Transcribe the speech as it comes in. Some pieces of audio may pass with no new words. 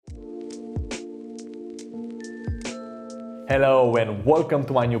Hello and welcome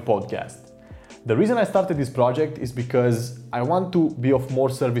to my new podcast. The reason I started this project is because I want to be of more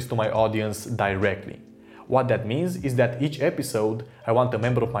service to my audience directly. What that means is that each episode I want a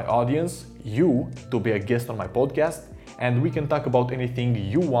member of my audience, you, to be a guest on my podcast, and we can talk about anything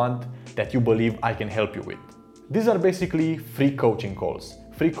you want that you believe I can help you with. These are basically free coaching calls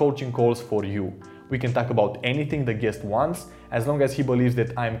for you. We can talk about anything the guest wants as long as he believes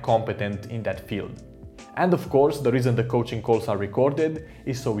that I'm competent in that field. And of course, the reason the coaching calls are recorded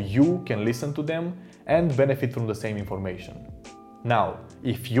is so you can listen to them and benefit from the same information. Now,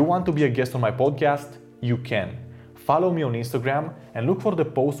 if you want to be a guest on my podcast, you can. Follow me on Instagram and look for the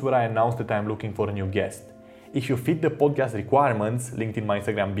post where I announce that I'm looking for a new guest. If you fit the podcast requirements linked in my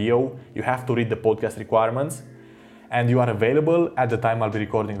Instagram bio, you have to read the podcast requirements, and you are available at the time I'll be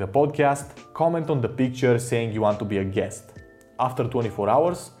recording the podcast, comment on the picture saying you want to be a guest. After 24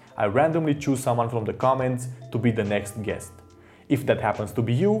 hours, I randomly choose someone from the comments to be the next guest. If that happens to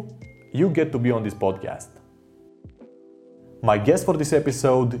be you, you get to be on this podcast. My guest for this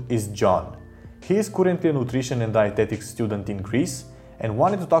episode is John. He is currently a nutrition and dietetics student in Greece and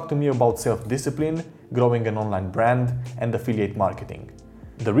wanted to talk to me about self-discipline, growing an online brand, and affiliate marketing.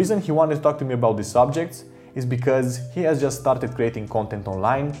 The reason he wanted to talk to me about these subjects is because he has just started creating content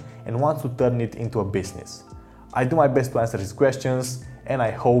online and wants to turn it into a business. I do my best to answer his questions, and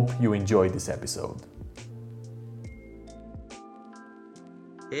I hope you enjoy this episode.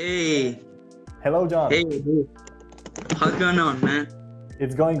 Hey. Hello, John. Hey. How's going on, man?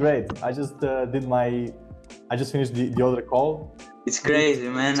 It's going great. I just finished the other call. It's crazy,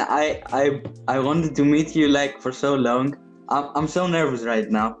 man. I wanted to meet you like for so long. I'm so nervous right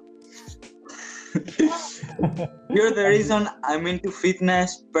now. You're the reason I'm into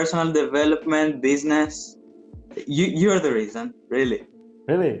fitness, personal development, business. You're the reason, really.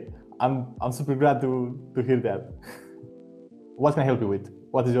 Really? I'm super glad to hear that. What can I help you with?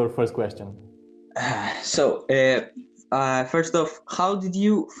 What is your first question? First off, how did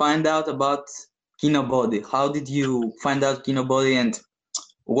you find out about Kinobody? How did you find out Kinobody and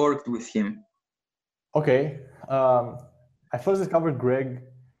worked with him? Okay. I first discovered Greg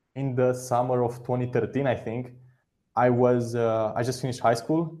in the summer of 2013, I think. I just finished high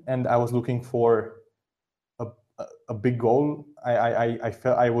school and I was looking for a big goal. I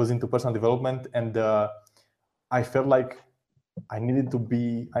felt I was into personal development, and I felt like I needed to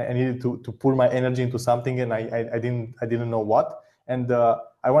pour my energy into something, and I didn't know what, and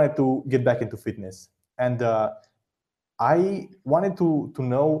I wanted to get back into fitness, and I wanted to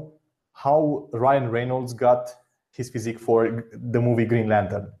know how Ryan Reynolds got his physique for the movie Green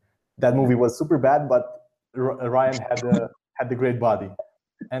Lantern. That movie was super bad, but Ryan had the great body,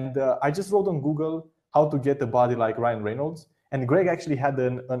 and I just wrote on Google how to get a body like Ryan Reynolds, and Greg actually had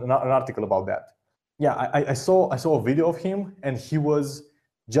an article about that. Yeah, I saw a video of him, and he was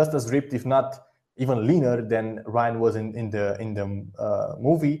just as ripped, if not even leaner than Ryan was in the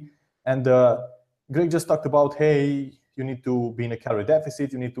movie. And Greg just talked about, hey, you need to be in a calorie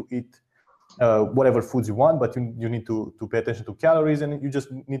deficit, you need to eat whatever foods you want, but you need to pay attention to calories, and you just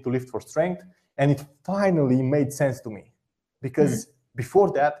need to lift for strength. And it finally made sense to me, because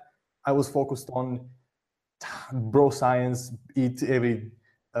before that, I was focused on bro science, eat every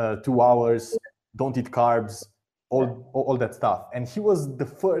 2 hours, don't eat carbs, all that stuff. And he was the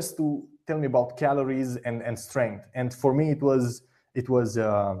first to tell me about calories and strength. And for me, it was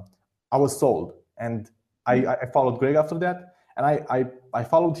I was sold. And I followed Greg after that. And I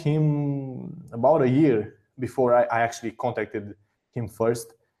followed him about a year before I actually contacted him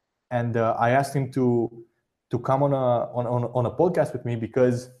first. And I asked him to come on a podcast with me,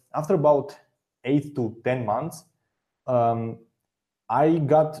 because after about 8 to 10 months, I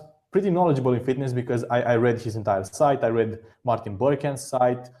got pretty knowledgeable in fitness, because I read his entire site. I read Martin Burkhan's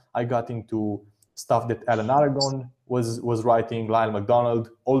site. I got into stuff that Alan Aragon was writing, Lyle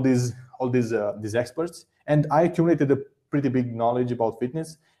McDonald, all these experts, and I accumulated a pretty big knowledge about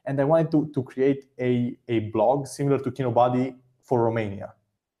fitness. And I wanted to create a blog similar to Kinobody for Romania,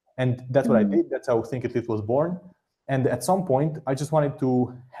 and that's what I did. That's how Think It Lit was born. And at some point, I just wanted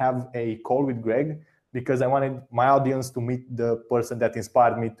to have a call with Greg, because I wanted my audience to meet the person that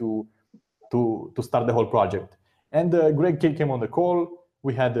inspired me to start the whole project. And Greg came on the call.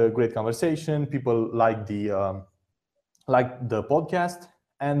 We had a great conversation. People liked the podcast.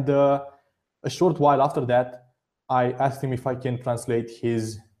 And a short while after that, I asked him if I can translate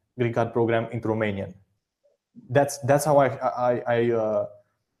his Green Card program into Romanian. That's how I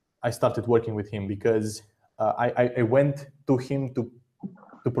started working with him, because I went to him to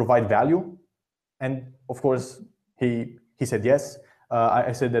provide value, and of course he said yes.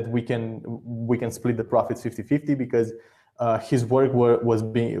 I said that we can split the profits 50-50, because his work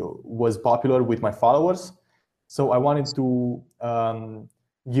was popular with my followers. So I wanted to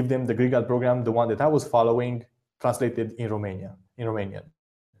give them the Greek God program, the one that I was following, translated in Romanian,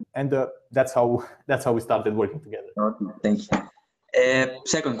 and that's how we started working together. Okay, thank you.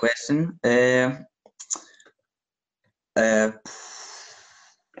 Second question.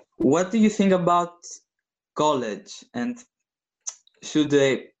 What do you think about college, and should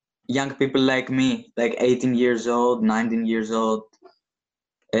young people like me, like 18 years old, 19 years old,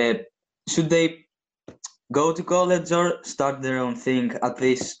 should they go to college or start their own thing at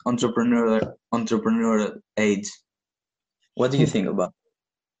this entrepreneurial age? What do you think about?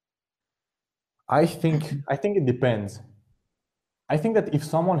 I think it depends. I think that if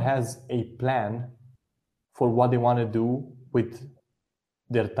someone has a plan for what they want to do with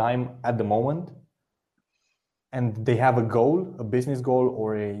their time at the moment, and they have a goal, a business goal,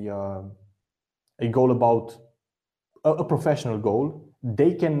 or a goal about a professional goal,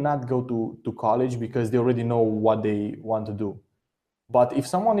 they cannot go to college because they already know what they want to do. But if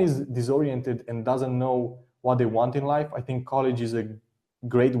someone is disoriented and doesn't know what they want in life, I think college is a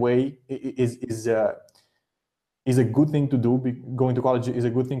great way, is a good thing to do. Going to college is a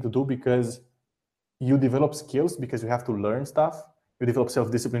good thing to do because you develop skills, because you have to learn stuff. You develop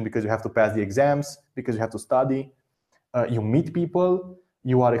self-discipline because you have to pass the exams, because you have to study. You meet people,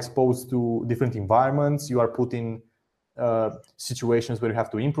 you are exposed to different environments, you are put in situations where you have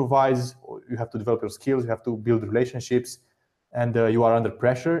to improvise, you have to develop your skills, you have to build relationships, and you are under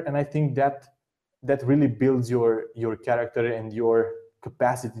pressure. And I think that really builds your character and your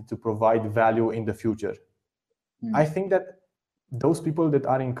capacity to provide value in the future. I think that those people that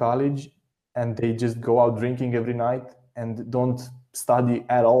are in college and they just go out drinking every night and don't study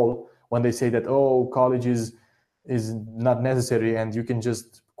at all, when they say that, oh, college is not necessary and you can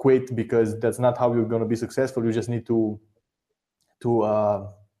just quit because that's not how you're going to be successful, you just need to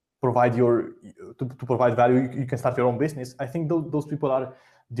provide to provide value, you can start your own business. I think those people are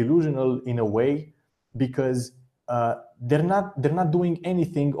delusional in a way, because they're not doing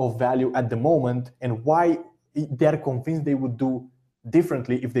anything of value at the moment, and why they're convinced they would do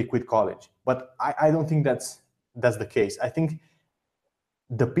differently if they quit college. But I don't think that's the case. I think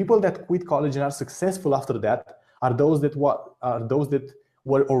the people that quit college and are successful after that are those that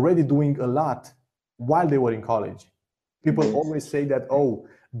were already doing a lot while they were in college. People always say that, oh,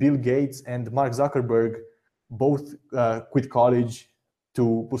 Bill Gates and Mark Zuckerberg both quit college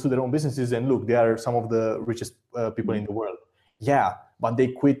to pursue their own businesses, and look, they are some of the richest people in the world. Yeah, but they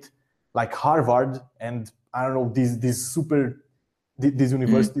quit like Harvard and I don't know, these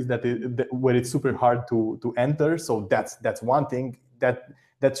universities where it's super hard to enter. So that's one thing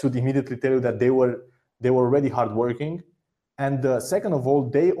that should immediately tell you that they were already hardworking. And second of all,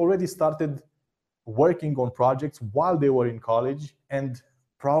 they already started working on projects while they were in college, and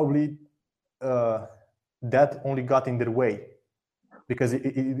probably that only got in their way because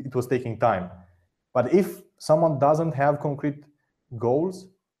it was taking time. But if someone doesn't have concrete goals,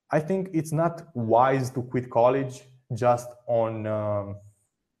 I think it's not wise to quit college just on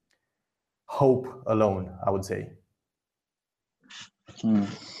hope alone, I would say.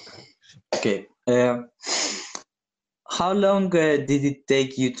 Okay. How long did it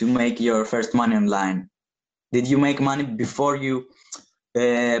take you to make your first money online? Did you make money before you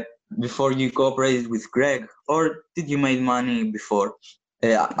cooperated with Greg, or did you make money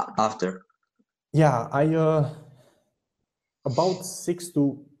after? Yeah, about 6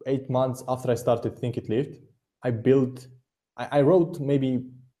 to 8 months after I started Think It Lift, I wrote maybe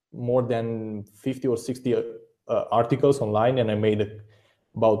more than 50 or 60 articles online, and I made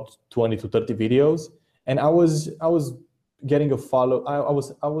about 20 to 30 videos. And I was getting a follow.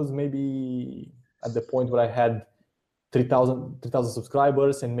 I was maybe at the point where I had 3,000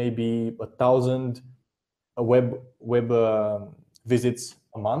 subscribers and maybe 1,000 web visits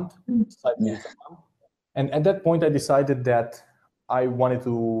a month, site visits a month. And at that point, I decided that I wanted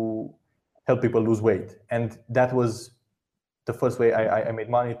to help people lose weight, and that was the first way I made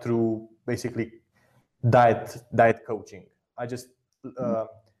money, through basically diet coaching. I just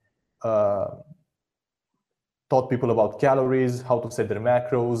taught people about calories, how to set their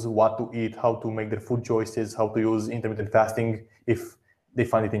macros, what to eat, how to make their food choices, how to use intermittent fasting if they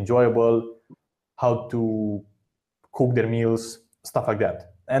find it enjoyable, how to cook their meals, stuff like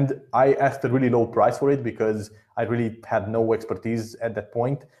that. And I asked a really low price for it because I really had no expertise at that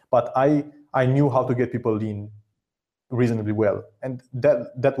point, but I knew how to get people lean reasonably well. And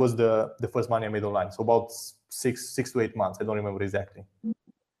that was the first money I made online. So about 6 to 8 months. I don't remember exactly.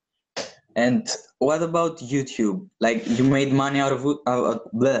 And what about YouTube? Like, you made money out of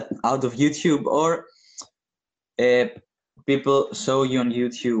YouTube, or people saw you on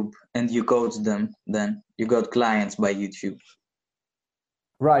YouTube and you coach them, then you got clients by YouTube.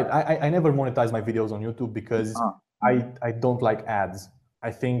 Right. I never monetize my videos on YouTube because Ah, I don't like ads.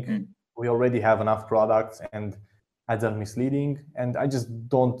 I think mm, we already have enough products and ads are misleading, and I just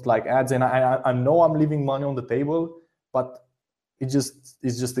don't like ads. And I know I'm leaving money on the table, but it's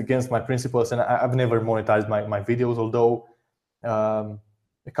just against my principles, and I've never monetized my videos, although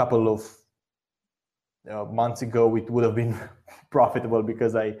a couple of months ago it would have been profitable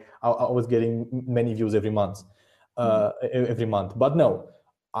because I was getting many views every month, every month. But no,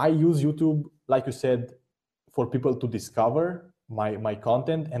 I use YouTube, like you said, for people to discover my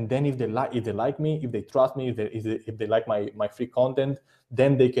content, and then if they like me, if they trust me, if they like my free content,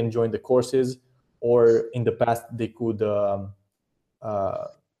 then they can join the courses, or in the past they could uh,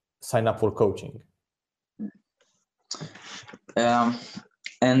 sign up for coaching. Um,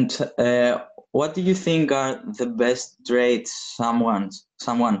 and what do you think are the best traits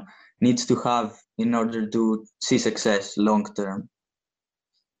someone needs to have in order to see success long term?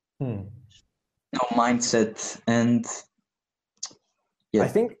 No, mindset and I yeah.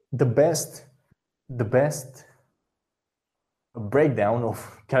 think the best breakdown of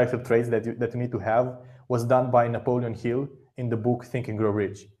character traits that you need to have was done by Napoleon Hill in the book Think and Grow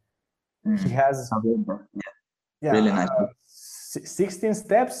Rich. He has Yeah, really nice book. 16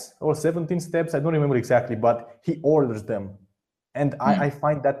 steps or 17 steps, I don't remember exactly, but he orders them, and I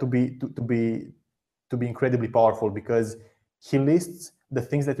find that to be incredibly powerful because he lists the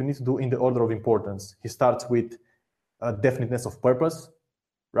things that you need to do in the order of importance. He starts with definiteness of purpose,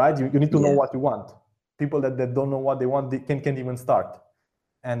 right? You need to know Yeah. what you want. People that don't know what they want, they can't even start.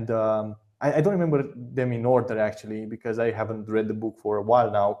 And I don't remember them in order actually because I haven't read the book for a while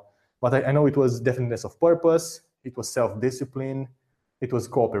now. But I know it was definiteness of purpose, it was self-discipline, it was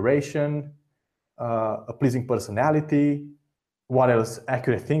cooperation, a pleasing personality. What else?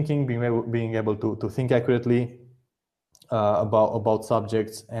 Accurate thinking, being able to think accurately about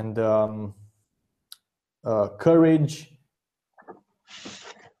subjects, and courage,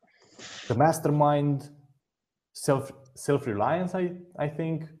 the mastermind, self-reliance. I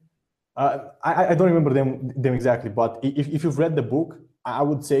think I don't remember them exactly, but if you've read the book, I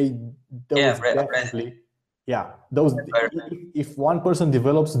would say Yeah, those read it. definitely, yeah, those, if one person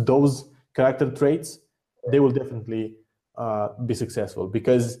develops those character traits, they will definitely be successful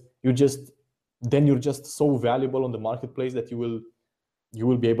because you're just so valuable on the marketplace that you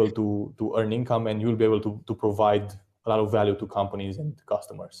will be able to earn income, and you will be able to provide a lot of value to companies and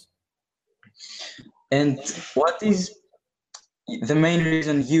customers. And what is the main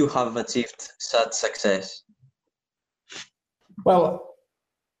reason you have achieved such success? Well,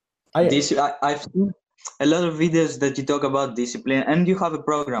 I've seen a lot of videos that you talk about discipline, and you have a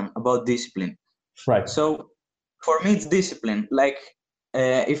program about discipline. right. So for me, it's discipline. Like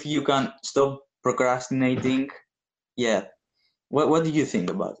if you can stop procrastinating, yeah. What do you think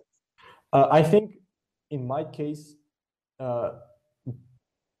about it? I think in my case, uh,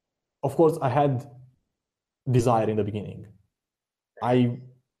 of course, I had desire in the beginning. I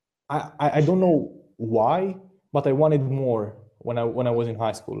I don't know why, but I wanted more when I was in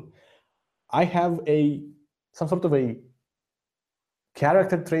high school. I have some sort of a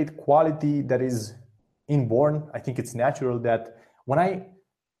character trait quality that is inborn. I think it's natural that when I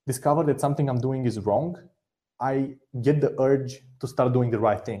discover that something I'm doing is wrong, I get the urge to start doing the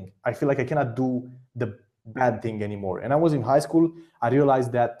right thing. I feel like I cannot do the bad thing anymore. And I was in high school, I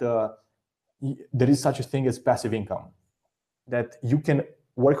realized that there is such a thing as passive income, that you can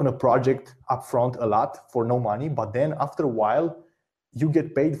work on a project upfront a lot for no money, but then after a while, you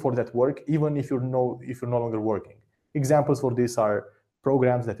get paid for that work, even if you're no longer working. Examples for this are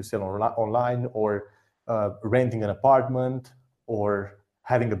programs that you sell online, or renting an apartment, or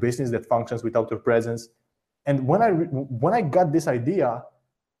having a business that functions without your presence. And when I got this idea,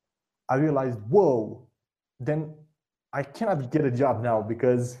 I realized, whoa, then I cannot get a job now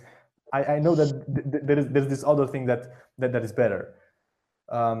because I know that there's this other thing that is better.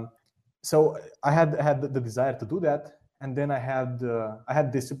 Um, so I had the desire to do that, and then I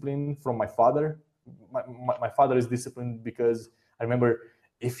had discipline from my father. My father is disciplined because I remember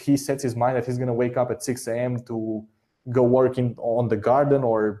if he sets his mind that he's going to wake up at 6 a.m. to go working on the garden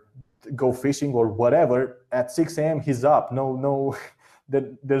or go fishing or whatever, at 6 a.m. he's up. No,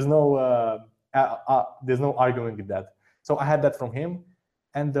 there's no arguing with that. So I had that from him,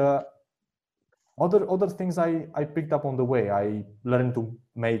 and other things I picked up on the way. I learned to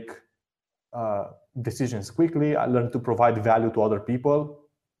make decisions quickly. I learned to provide value to other people.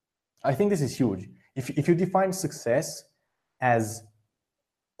 I think this is huge. If you define success as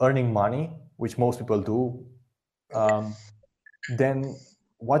earning money, which most people do, then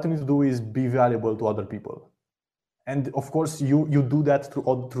what you need to do is be valuable to other people. And of course, you do that through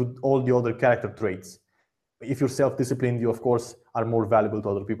all the other character traits. If you're self-disciplined, you of course are more valuable to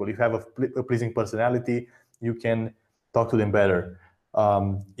other people. If you have a pleasing personality, you can talk to them better.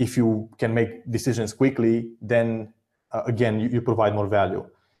 If you can make decisions quickly, then again, you provide more value.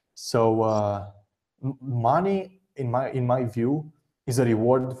 So money, in my view, is a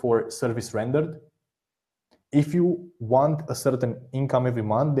reward for service rendered. If you want a certain income every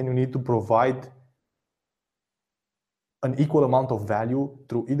month, then you need to provide an equal amount of value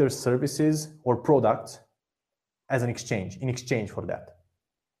through either services or products as in exchange for that.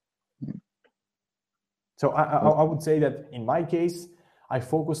 So I would say that in my case, I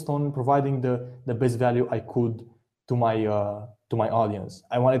focused on providing the best value I could to my audience.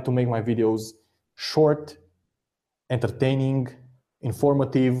 I wanted to make my videos short, entertaining,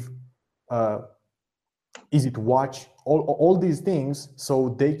 informative, easy to watch, all these things,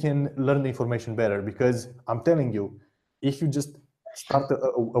 so they can learn the information better. Because I'm telling you, if you just start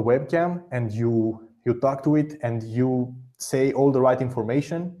a webcam and you talk to it and you say all the right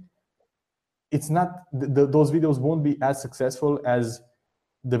information, it's not, those videos won't be as successful as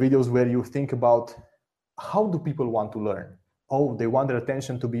the videos where you think about how do people want to learn. Oh, they want their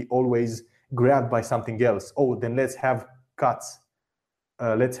attention to be always grabbed by something else. Oh, then let's have cuts,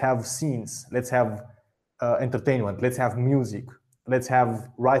 let's have scenes, let's have entertainment, let's have music, let's have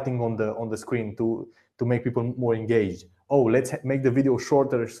writing on the screen to make people more engaged. Oh, let's make the video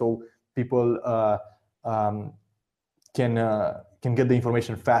shorter so people can get the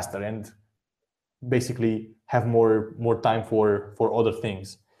information faster and basically have more time for other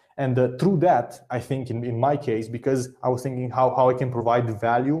things. And through that, I think in my case, because I was thinking how I can provide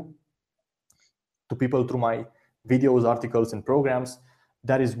value to people through my videos, articles, and programs,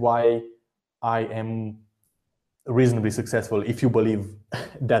 that is why I am reasonably successful, if you believe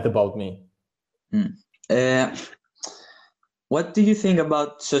that about me. What do you think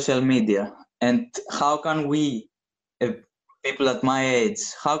about social media, and how can we, people at my age,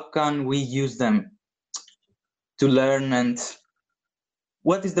 how can we use them to learn, and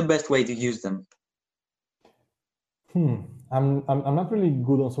what is the best way to use them? I'm not really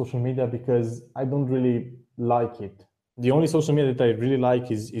good on social media because I don't really like it. The only social media that I really like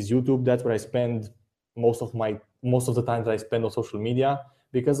is YouTube. That's where I spend most of the time that I spend on social media,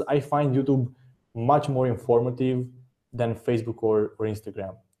 because I find YouTube much more informative than Facebook or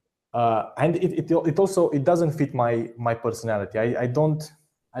Instagram. And it also doesn't fit my personality. I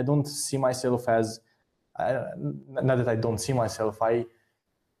don't see myself as, not that I don't see myself, I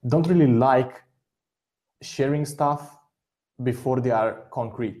don't really like sharing stuff before they are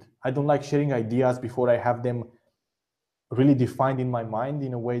concrete. I don't like sharing ideas before I have them really defined in my mind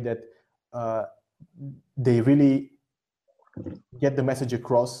in a way that they really get the message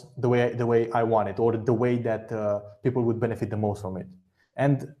across the way I want it, or the way that people would benefit the most from it.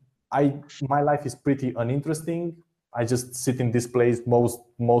 And my life is pretty uninteresting. I just sit in this place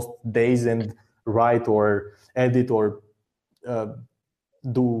most days and write or edit or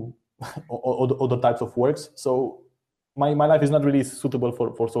do other types of works. So my life is not really suitable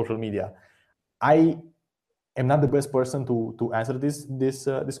for social media. I am not the best person to answer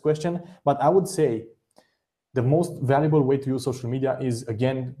this question, but I would say the most valuable way to use social media is,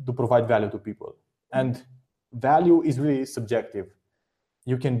 again, to provide value to people. And value is really subjective.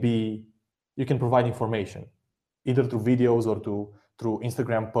 You can provide information either through videos or through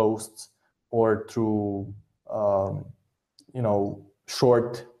Instagram posts or through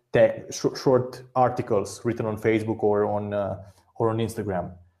short articles written on Facebook or on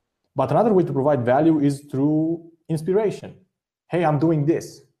Instagram. But another way to provide value is through inspiration. Hey, I'm doing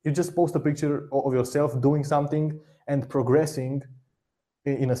this. You just post a picture of yourself doing something and progressing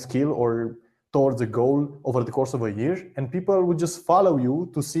in a skill or towards a goal over the course of a year, and people would just follow you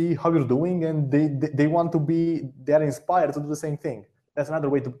to see how you're doing, and they want to they're inspired to do the same thing. That's another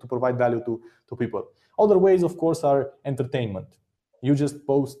way to provide value to people. Other ways, of course, are entertainment. You just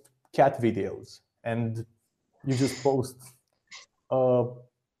post cat videos and you just post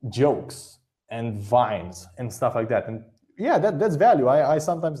jokes and vines and stuff like that. And yeah, that's value. I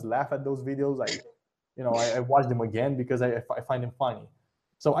sometimes laugh at those videos. I watch them again because I find them funny.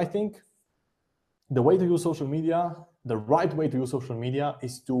 So I think the way to use social media, the right way to use social media,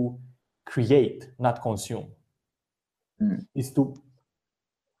 is to create, not consume. Is to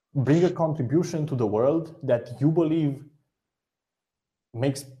bring a contribution to the world that you believe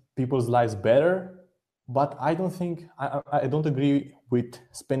makes people's lives better. But I don't think, I don't agree with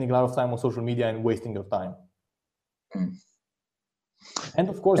spending a lot of time on social media and wasting your time. And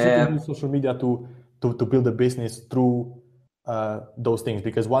of course, you can use social media to to build a business through those things,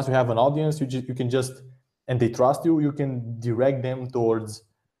 because once you have an audience, you can just, and they trust you, you can direct them towards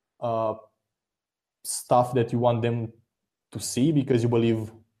stuff that you want them to see because you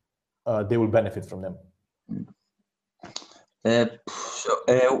believe they will benefit from them.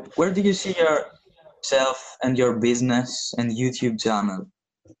 Where do you see yourself and your business and YouTube channel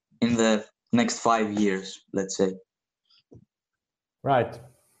in the next 5 years, let's say? Right.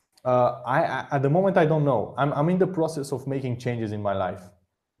 I at the moment I don't know. I'm in the process of making changes in my life,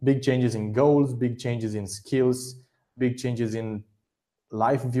 big changes in goals, big changes in skills, big changes in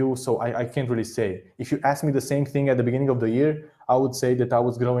life view. So I can't really say. If you ask me the same thing at the beginning of the year, I would say that I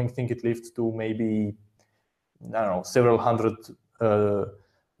was growing Think It Lifts to maybe, I don't know, several hundred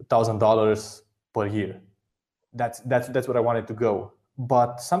 $1,000 per year. That's where I wanted to go.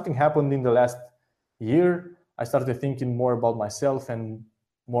 But something happened in the last year. I started thinking more about myself and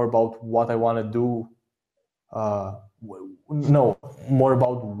more about what I want to do. No, more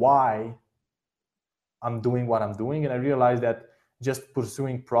about why I'm doing what I'm doing. And I realized that just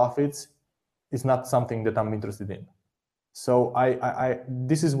pursuing profits is not something that I'm interested in. So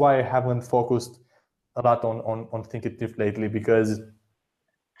this is why I haven't focused a lot on Think It Lift lately, because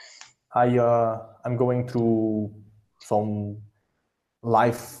I'm going through some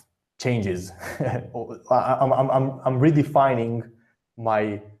life changes. I'm redefining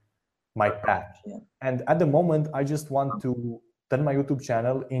my path. Yeah. And at the moment, I just want to turn my YouTube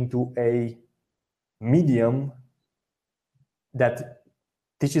channel into a medium that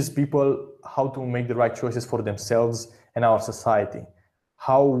teaches people how to make the right choices for themselves and our society,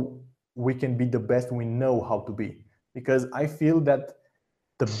 how we can be the best we know how to be. Because I feel that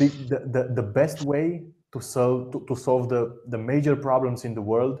the best way to solve the major problems in the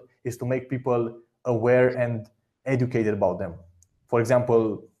world is to make people aware and educated about them. For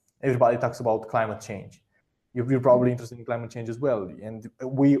example, everybody talks about climate change. You're probably interested in climate change as well. And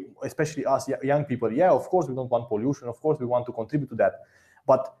we, especially us young people, yeah, of course we don't want pollution. Of course we want to contribute to that.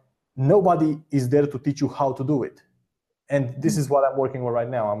 But nobody is there to teach you how to do it. And this is what I'm working on right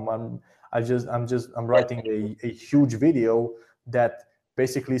now. I'm writing a huge video that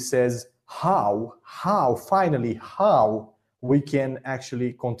basically says how we can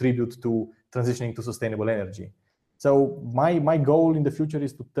actually contribute to transitioning to sustainable energy. So my goal in the future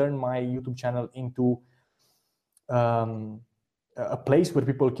is to turn my YouTube channel into a place where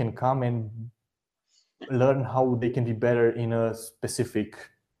people can come and learn how they can be better in a specific,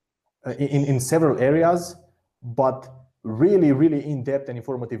 in several areas, but really in-depth and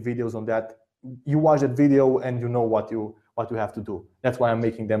informative videos on that. You watch that video and you know what you have to do. That's why I'm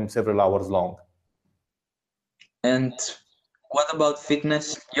making them several hours long. And what about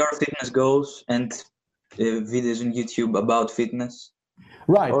fitness? Your fitness goals and videos on YouTube about fitness?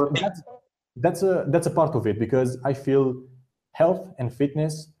 Right. That's a part of it, because I feel health and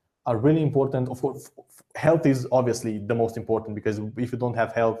fitness are really important. Of course, health is obviously the most important, because if you don't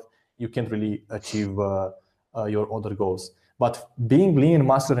have health, you can't really achieve your other goals. But being lean and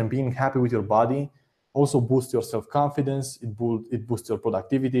muscular and being happy with your body also boosts your self-confidence. It boosts your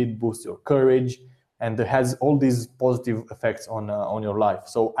productivity. It boosts your courage, and it has all these positive effects on your life.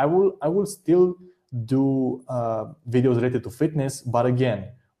 So I will still do videos related to fitness, but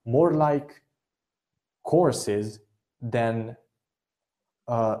again, more like courses than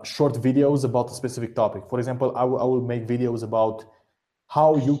short videos about a specific topic. For example, I will make videos about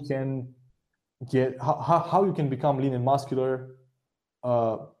how you can how you can become lean and muscular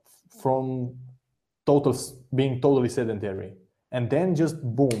from being totally sedentary, and then just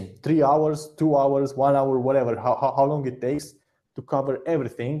boom, 3 hours, 2 hours, 1 hour, whatever, how long it takes to cover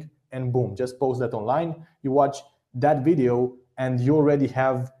everything, and boom, just post that online. You watch that video and you already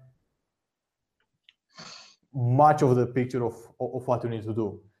have much of the picture of what you need to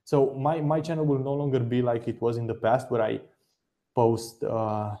do. So my channel will no longer be like it was in the past, where I post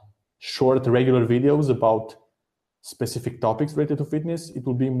short regular videos about specific topics related to fitness. It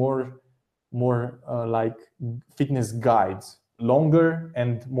will be more like fitness guides, longer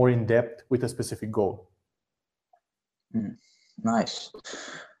and more in depth with a specific goal. Nice.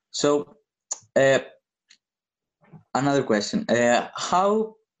 So another question,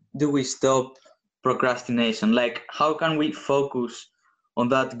 how do we stop procrastination? Like, how can we focus on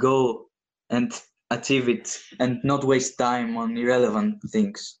that goal and achieve it and not waste time on irrelevant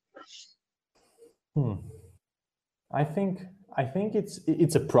things? I think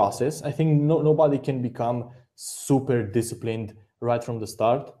it's a process. I think nobody can become super disciplined right from the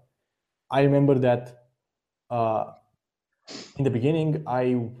start. I remember that in the beginning,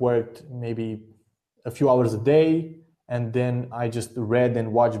 I worked maybe a few hours a day, and then I just read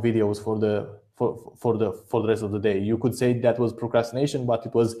and watched videos for for the rest of the day. You could say that was procrastination, but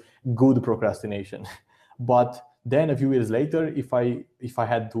it was good procrastination. But then a few years later, if I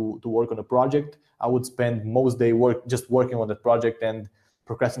had to work on a project, I would spend most day just working on that project and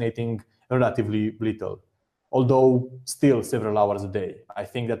procrastinating relatively little, although still several hours a day. I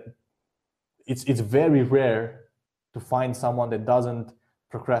think that it's very rare to find someone that doesn't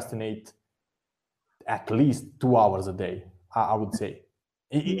procrastinate at least 2 hours a day. I would say,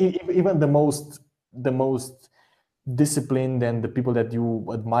 even the most disciplined and the people that you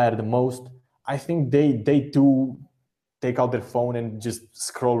admire the most, I think they do take out their phone and just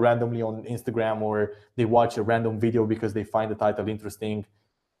scroll randomly on Instagram, or they watch a random video because they find the title interesting.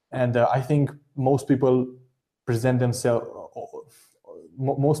 And I think most people present themselves,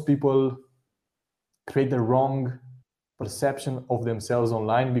 most people create the wrong perception of themselves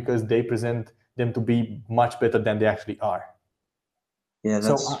online because they present them to be much better than they actually are. Yeah,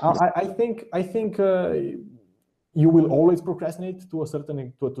 so I think you will always procrastinate to a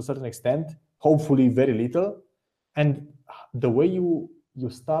certain extent, hopefully very little. And the way you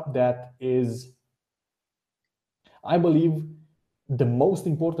stop that is, I believe, the most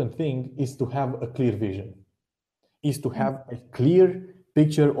important thing is to have a clear vision, is to have a clear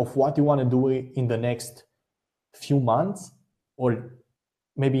picture of what you want to do in the next few months, or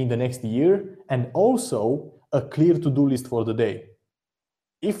maybe in the next year, and also a clear to-do list for the day.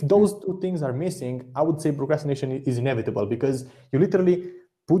 If those two things are missing, I would say procrastination is inevitable, because you literally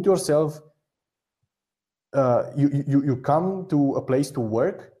put yourself, you come to a place to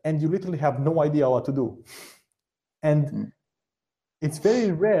work and you literally have no idea what to do. And it's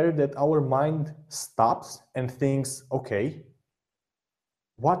very rare that our mind stops and thinks, okay,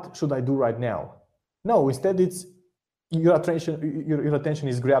 what should I do right now? No, instead it's your attention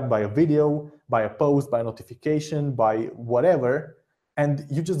is grabbed by a video, by a post, by a notification, by whatever, and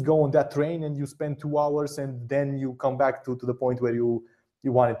you just go on that train and you spend 2 hours, and then you come back to the point where you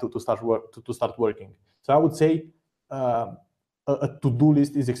wanted to start working. So I would say a to-do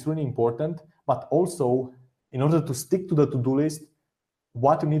list is extremely important, but also, in order to stick to the to-do list,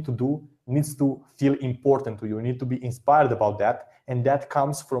 what you need to do needs to feel important to you. You need to be inspired about that, and that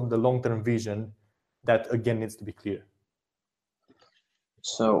comes from the long-term vision that, again, needs to be clear.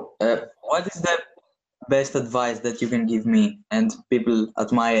 So, what is the best advice that you can give me and people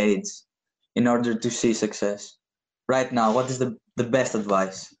at my age in order to see success? Right now, what is the best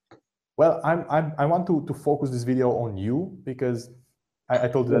advice? Well, I want to focus this video on you, because I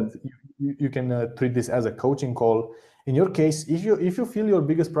told you that you can treat this as a coaching call. In your case, if you feel your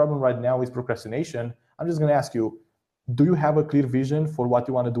biggest problem right now is procrastination, I'm just going to ask you, do you have a clear vision for what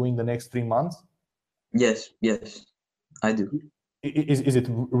you want to do in the next 3 months? Yes, I do. Is it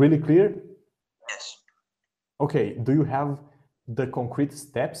really clear? Yes. Okay, do you have the concrete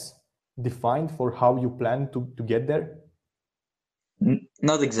steps defined for how you plan to get there?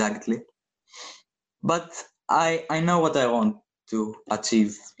 Not exactly, but I know what I want to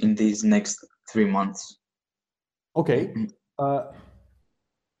achieve in these next 3 months. Okay.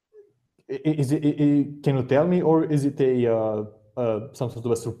 Can you tell me, or is it some sort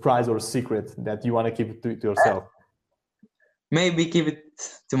of a surprise or a secret that you want to keep to yourself? Maybe keep it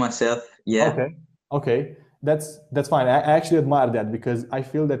to myself. Yeah. Okay, that's fine. I actually admire that, because I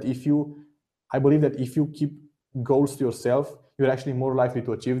feel that I believe that if you keep goals to yourself, you're actually more likely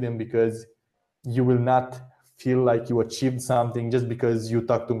to achieve them, because you will not feel like you achieved something just because you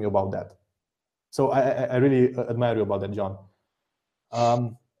talked to me about that. So I really admire you about that, John.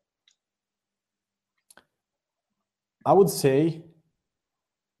 I would say,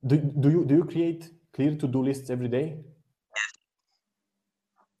 do you create clear to-do lists every day?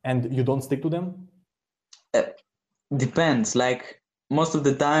 And you don't stick to them? Depends. Like, most of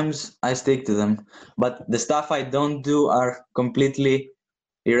the times I stick to them, but the stuff I don't do are completely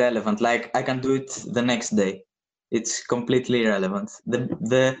irrelevant. Like, I can do it the next day. It's completely irrelevant.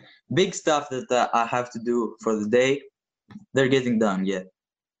 The big stuff that I have to do for the day, they're getting done. Yeah.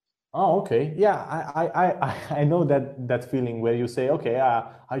 Oh, okay. Yeah, I know that feeling where you say, okay,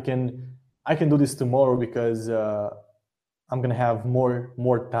 I can do this tomorrow because I'm gonna have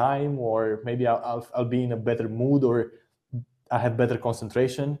more time, or maybe I'll be in a better mood, or I have better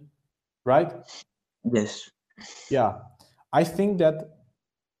concentration, right? Yes. Yeah, I think that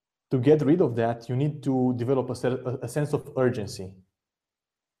to get rid of that, you need to develop a sense of urgency.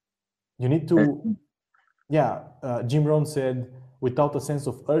 You need to, yeah. Jim Rohn said, without a sense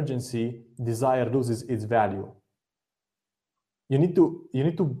of urgency, desire loses its value. You need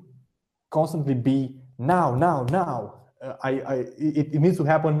to constantly be now. It needs to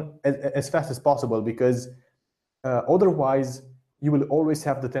happen as fast as possible, because otherwise you will always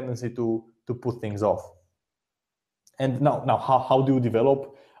have the tendency to put things off. And now how do you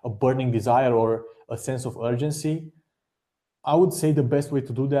develop a burning desire or a sense of urgency? I would say the best way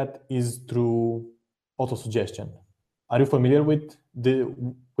to do that is through autosuggestion. Are you familiar with the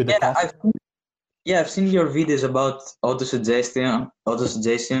Yeah, concept? I've seen your videos about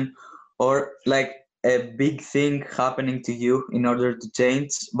autosuggestion, or like a big thing happening to you in order to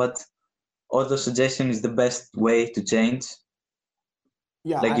change, but autosuggestion is the best way to change.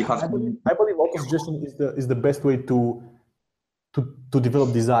 Yeah, Like you have to. I believe autosuggestion is the best way to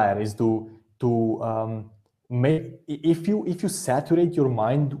develop desire, is to make, if you saturate your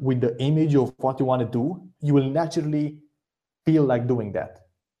mind with the image of what you want to do, you will naturally feel like doing that,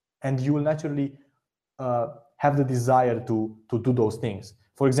 and you will naturally have the desire to do those things.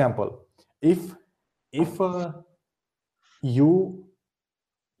 For example, if you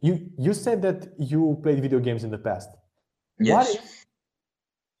you said that you played video games in the past. What Yes. if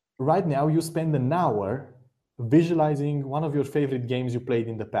right now you spend an hour visualizing one of your favorite games you played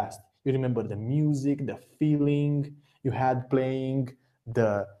in the past? You remember the music, the feeling you had playing,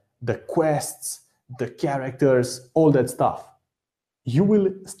 the quests, the characters, all that stuff. You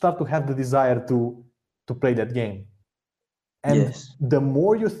will start to have the desire to play that game. And Yes. the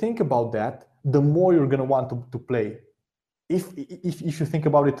more you think about that, the more you're going to want to play. If you think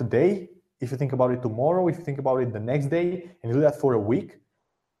about it today, if you think about it tomorrow, if you think about it the next day, and you do that for a week,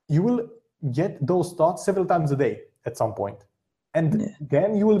 you will get those thoughts several times a day at some point. And Yeah. then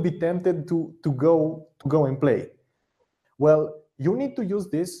you will be tempted to go and play. Well, you need to use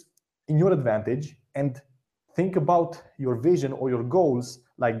this in your advantage and think about your vision or your goals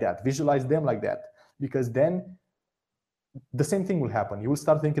like that. Visualize them like that, because then the same thing will happen. You will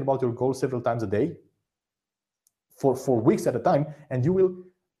start thinking about your goals several times a day for weeks at a time, and you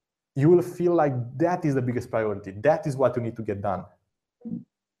will feel like that is the biggest priority. That is what you need to get done.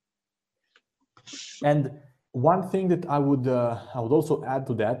 And one thing that I would also add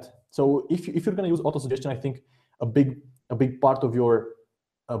to that. So if you're going to use autosuggestion, I think a big part of your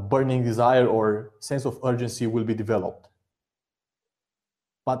burning desire or sense of urgency will be developed.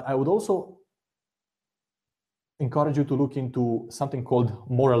 But I would also encourage you to look into something called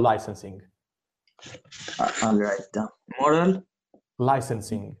moral licensing. I'll write down. Moral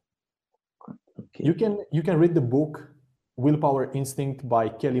Licensing. Okay. You can read the book Willpower Instinct by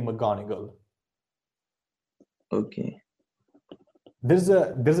Kelly McGonigal. Okay. There's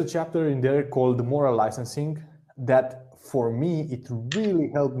a chapter in there called moral licensing that, for me, it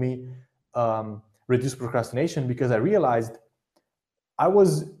really helped me reduce procrastination, because I realized I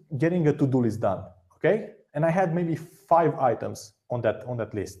was getting a to-do list done, okay, and I had maybe 5 items on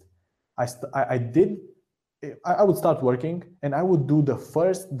that list. I would start working and I would do the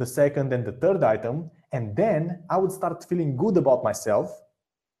first, the second, and the third item, and then I would start feeling good about myself,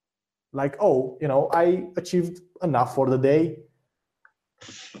 like, oh, I achieved enough for the day.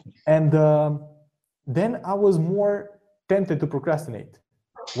 And then I was more tempted to procrastinate.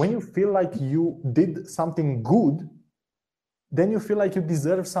 When you feel like you did something good, then you feel like you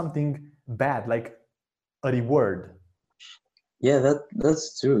deserve something bad, like a reward. Yeah,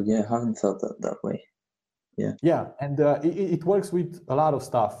 that's true. Yeah, I haven't thought that way. Yeah, and it works with a lot of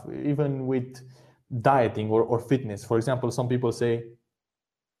stuff, even with dieting or fitness. For example, some people say,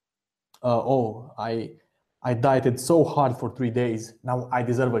 oh, I dieted so hard for 3 days, now I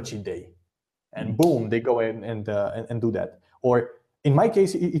deserve a cheat day. And boom, they go in and do that. Or in my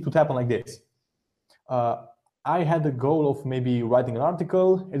case, it would happen like this. I had the goal of maybe writing an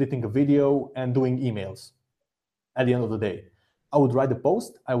article, editing a video, and doing emails at the end of the day. I would write the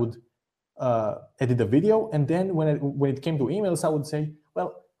post, I would edit the video, and then when it came to emails, I would say,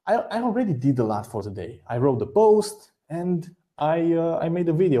 well, I already did a lot for the day. I wrote the post and I made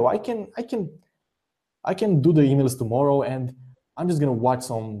a video. I can do the emails tomorrow, and I'm just gonna watch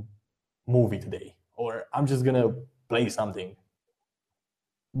some movie today, or I'm just gonna play something,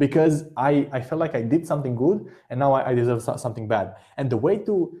 because I felt like I did something good, and now I deserve something bad. And the way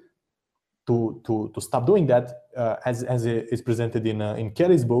to stop doing that, as is presented in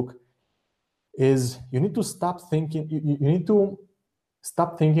Kelly's book, is you need to stop thinking. You need to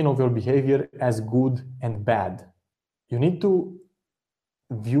stop thinking of your behavior as good and bad. You need to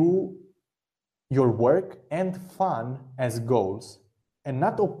view your work and fun as goals, and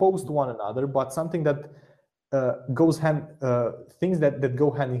not opposed to one another, but something that goes hand things that go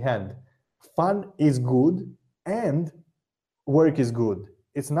hand in hand. Fun is good and work is good.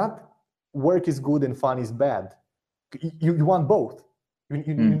 It's not work is good and fun is bad. You want both. You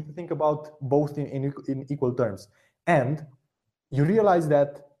need to think about both in equal terms. And you realize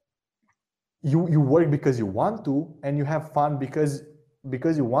that you work because you want to, and you have fun because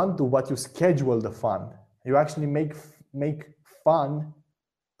you want to, but you schedule the fun. You actually make fun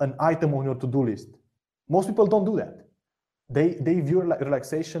an item on your to-do list. Most people don't do that. They view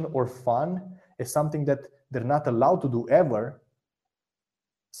relaxation or fun as something that they're not allowed to do ever.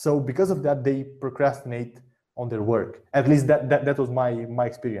 So because of that, they procrastinate on their work. At least that was my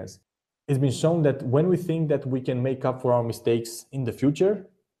experience. It's been shown that when we think that we can make up for our mistakes in the future,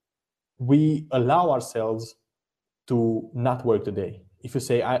 we allow ourselves to not work today. If you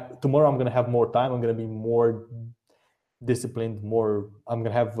say, tomorrow I'm going to have more time, I'm going to be more disciplined, I'm going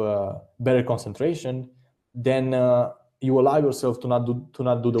to have better concentration, then you allow yourself to not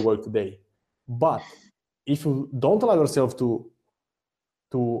do the work today. But if you don't allow yourself to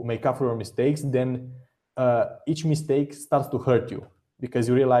make up for your mistakes, then each mistake starts to hurt you because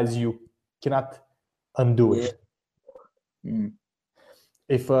you realize you cannot undo it.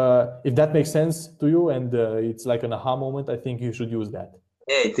 If that makes sense to you and it's like an aha moment, I think you should use that.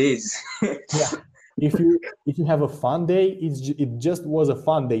 Yeah, it is. Yeah. If you have a fun day, it just was a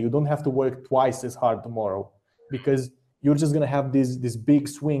fun day. You don't have to work twice as hard tomorrow, because you're just going to have these big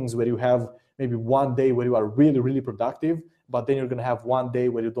swings where you have maybe one day where you are really, really productive, but then you're going to have one day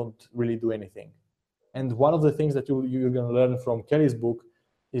where you don't really do anything. And one of the things that you're going to learn from Kelly's book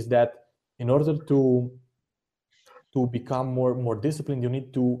is that in order to become more disciplined, you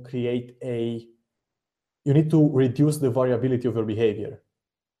need to reduce the variability of your behavior.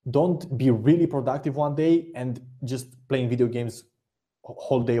 Don't be really productive one day and just playing video games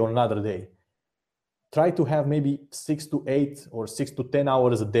whole day or another day. Try to have maybe 6 to 8 or 6 to 10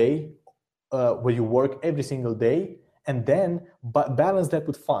 hours a day where you work every single day, and then balance that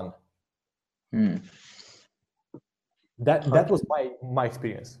with fun. That was my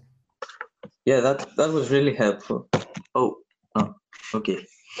experience. Yeah, that was really helpful. Oh, okay.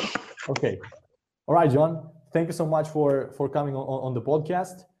 All right, John. Thank you so much for coming on the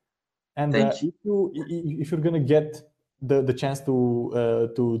podcast. And if you're gonna get the chance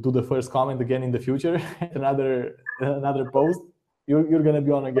to do the first comment again in the future, another post, you're gonna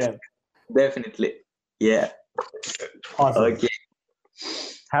be on again. Definitely. Yeah. Awesome. Okay.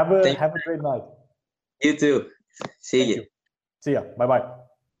 Have a great night. You too. See you. See ya. Bye bye.